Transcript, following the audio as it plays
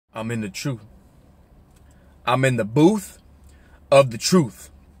I'm in the truth. I'm in the booth of the truth.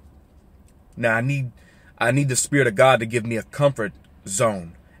 Now I need the Spirit of God to give me a comfort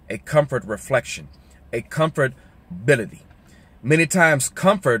zone, a comfort reflection, a comfort ability. Many times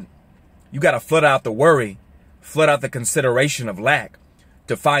comfort, you got to flood out the worry, flood out the consideration of lack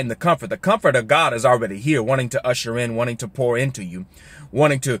to find the comfort. The comfort of God is already here, wanting to usher in, wanting to pour into you,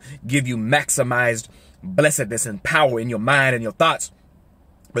 wanting to give you maximized blessedness and power in your mind and your thoughts.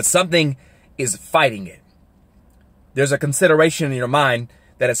 But something is fighting it. There's a consideration in your mind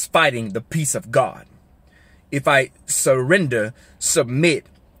that is fighting the peace of God. If I surrender, submit,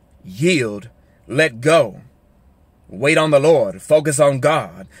 yield, let go, wait on the Lord, focus on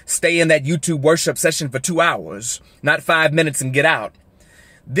God, stay in that YouTube worship session for 2 hours, not 5 minutes and get out,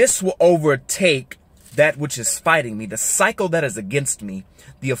 this will overtake that which is fighting me. The cycle that is against me,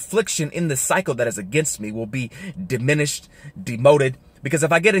 the affliction in the cycle that is against me will be diminished, demoted. Because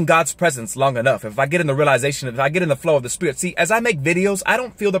if I get in God's presence long enough, if I get in the realization, if I get in the flow of the Spirit, see, as I make videos, I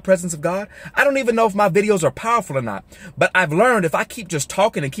don't feel the presence of God. I don't even know if my videos are powerful or not. But I've learned if I keep just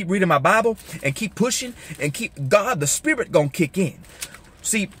talking and keep reading my Bible and keep pushing and keep God, the Spirit gonna kick in.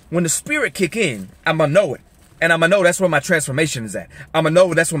 See, when the Spirit kick in, I'm gonna know it. And I'm gonna know that's where my transformation is at. I'm gonna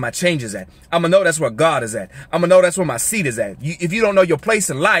know that's where my change is at. I'm gonna know that's where God is at. I'm gonna know that's where my seat is at. If you don't know your place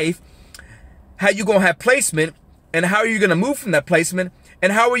in life, how you gonna have placement? And how are you going to move from that placement?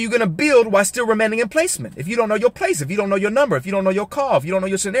 And how are you going to build while still remaining in placement? If you don't know your place, if you don't know your number, if you don't know your call, if you don't know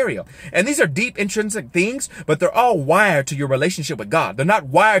your scenario. And these are deep intrinsic things, but they're all wired to your relationship with God. They're not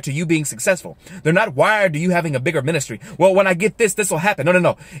wired to you being successful. They're not wired to you having a bigger ministry. Well, when I get this will happen.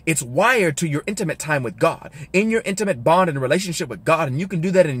 No. It's wired to your intimate time with God, in your intimate bond and relationship with God. And you can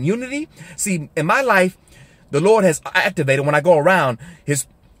do that in unity. See, in my life, the Lord has activated when I go around his,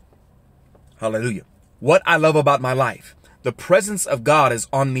 hallelujah. What I love about my life, the presence of God is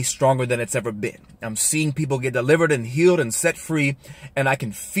on me stronger than it's ever been. I'm seeing people get delivered and healed and set free, and I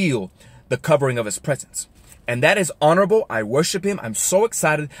can feel the covering of his presence. And that is honorable. I worship him. I'm so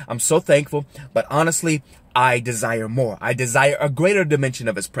excited. I'm so thankful. But honestly, I desire more. I desire a greater dimension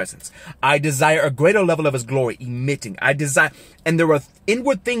of his presence. I desire a greater level of his glory emitting. And there are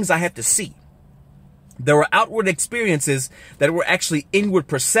inward things I have to see. There were outward experiences that were actually inward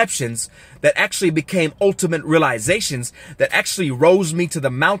perceptions that actually became ultimate realizations that actually rose me to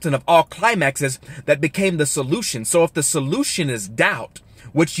the mountain of all climaxes that became the solution. So if the solution is doubt,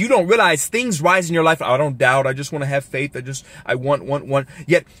 which you don't realize things rise in your life. I don't doubt. I just want to have faith. I want.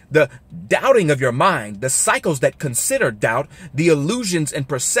 Yet the doubting of your mind, the cycles that consider doubt, the illusions and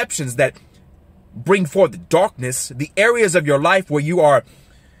perceptions that bring forth darkness, the areas of your life where you are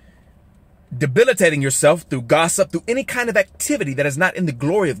debilitating yourself through gossip, through any kind of activity that is not in the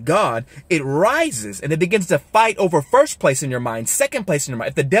glory of God, it rises and it begins to fight over first place in your mind, second place in your mind.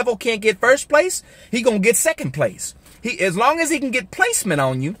 If the devil can't get first place, he gonna get second place. As long as he can get placement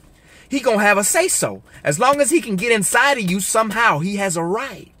on you, he gonna have a say so. As long as he can get inside of you, somehow he has a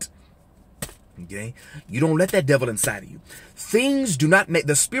right. Okay? You don't let that devil inside of you. Things do not make,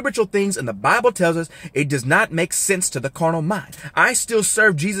 the spiritual things, and the Bible tells us it does not make sense to the carnal mind. I still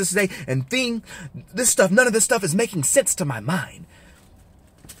serve Jesus today, and none of this stuff is making sense to my mind.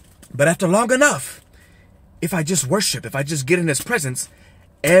 But after long enough, if I just worship, if I just get in his presence,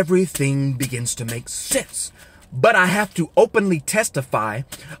 everything begins to make sense. But I have to openly testify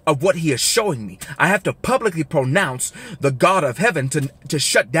of what he is showing me. I have to publicly pronounce the God of heaven to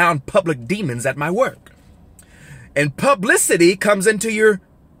shut down public demons at my work. And publicity comes into your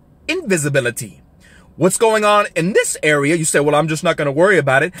invisibility. What's going on in this area? You say, well, I'm just not going to worry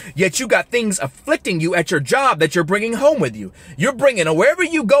about it. Yet you got things afflicting you at your job that you're bringing home with you. You're bringing it wherever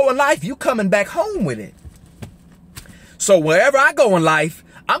you go in life, you coming back home with it. So wherever I go in life,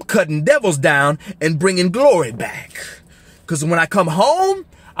 I'm cutting devils down and bringing glory back. Because when I come home,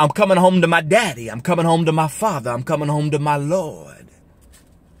 I'm coming home to my daddy. I'm coming home to my father. I'm coming home to my Lord.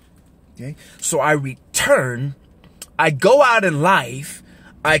 Okay? So I return. I go out in life.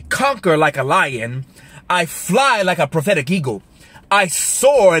 I conquer like a lion. I fly like a prophetic eagle. I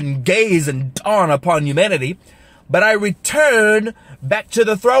soar and gaze and dawn upon humanity. But I return back to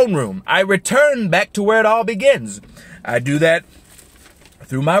the throne room. I return back to where it all begins. I do that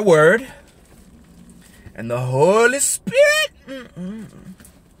through my word and the Holy Spirit.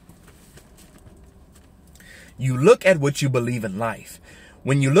 You look at what you believe in life.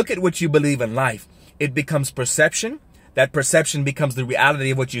 When you look at what you believe in life, it becomes perception. That perception becomes the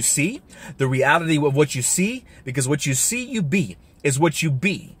reality of what you see. The reality of what you see, because what you see, you be, is what you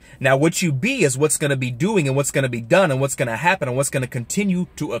be. Now, what you be is what's going to be doing and what's going to be done and what's going to happen and what's going to continue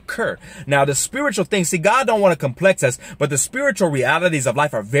to occur. Now, the spiritual things, see, God don't want to complex us, but the spiritual realities of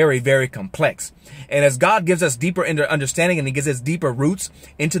life are very, very complex. And as God gives us deeper understanding and he gives us deeper roots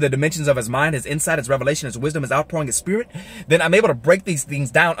into the dimensions of his mind, his insight, his revelation, his wisdom, his outpouring, his spirit, then I'm able to break these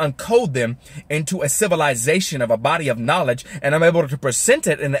things down, uncode them into a civilization of a body of knowledge. And I'm able to present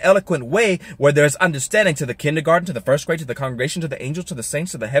it in an eloquent way where there's understanding to the kindergarten, to the first grade, to the congregation, to the angels, to the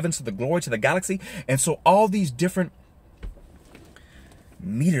saints, to the heavens, to the glory, to the galaxy. And so all these different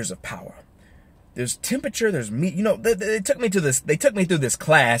meters of power. There's temperature, there's you know, they took me through this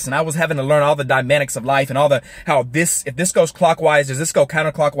class, and I was having to learn all the dynamics of life and all the, if this goes clockwise, does this go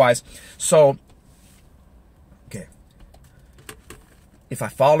counterclockwise? So, okay. If I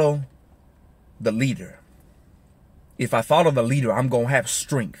follow the leader, I'm going to have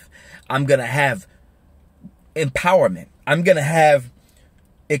strength. I'm going to have empowerment. I'm going to have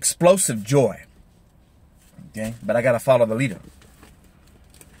explosive joy. Okay? But I got to follow the leader,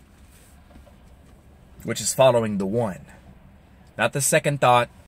 which is following the one. Not the second thought,